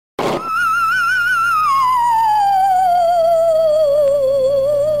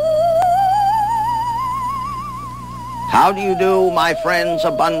How do you do, my friends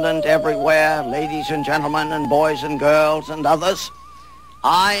abundant everywhere, ladies and gentlemen and boys and girls and others?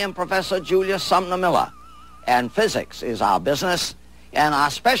 I am Professor Julius Sumner Miller, and physics is our business, and our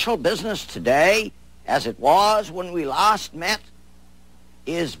special business today, as it was when we last met,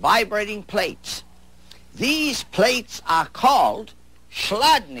 is vibrating plates. These plates are called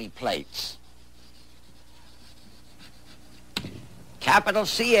Chladni plates. Capital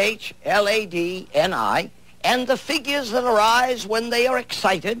C-H-L-A-D-N-I, and the figures that arise when they are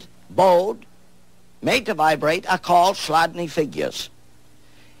excited, bowed, made to vibrate, are called Chladni figures.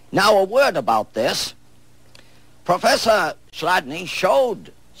 Now, a word about this. Professor Chladni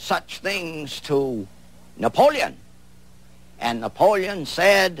showed such things to Napoleon, and Napoleon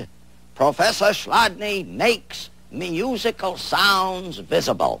said, "Professor Chladni makes musical sounds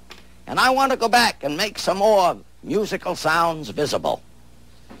visible." And I want to go back and make some more musical sounds visible.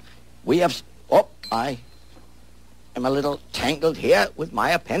 We have... Oh, I am a little tangled here with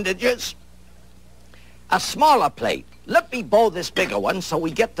my appendages. A smaller plate. Let me bow this bigger one so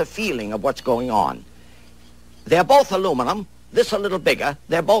we get the feeling of what's going on. They're both aluminum. This a little bigger.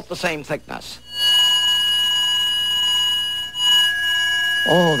 They're both the same thickness.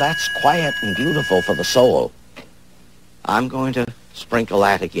 Oh, that's quiet and beautiful for the soul. I'm going to sprinkle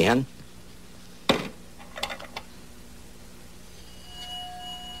that again.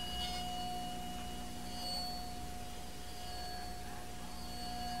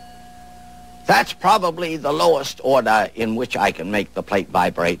 That's probably the lowest order in which I can make the plate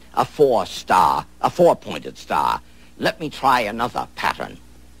vibrate, a 4-star, a 4-pointed star. Let me try another pattern.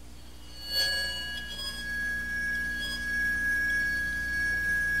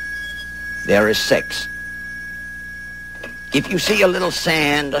 There is 6. If you see a little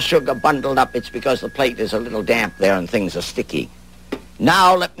sand or sugar bundled up, it's because the plate is a little damp there and things are sticky.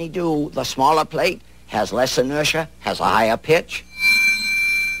 Now let me do the smaller plate, has less inertia, has a higher pitch.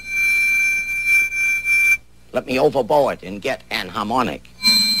 Let me overbow it and get an harmonic.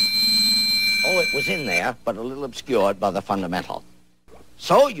 Oh, it was in there, but a little obscured by the fundamental.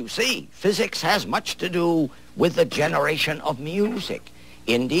 So, you see, physics has much to do with the generation of music.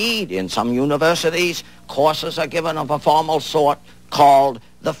 Indeed, in some universities, courses are given of a formal sort called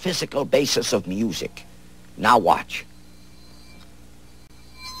the physical basis of music. Now watch.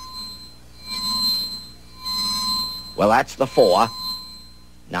 Well, that's the 4.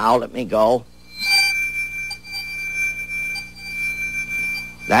 Now let me go.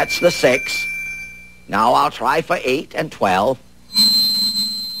 That's the 6. Now I'll try for 8 and 12.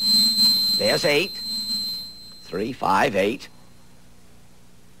 There's 8. 3, 5, 8.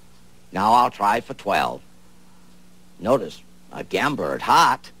 Now I'll try for 12. Notice, a gambered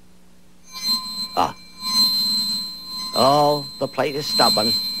heart. Oh, the plate is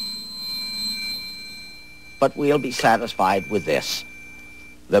stubborn. But we'll be satisfied with this.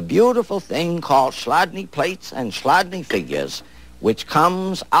 The beautiful thing called Chladni plates and Chladni figures, which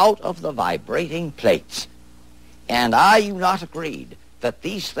comes out of the vibrating plates. And are you not agreed that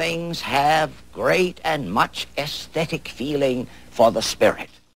these things have great and much aesthetic feeling for the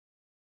spirit?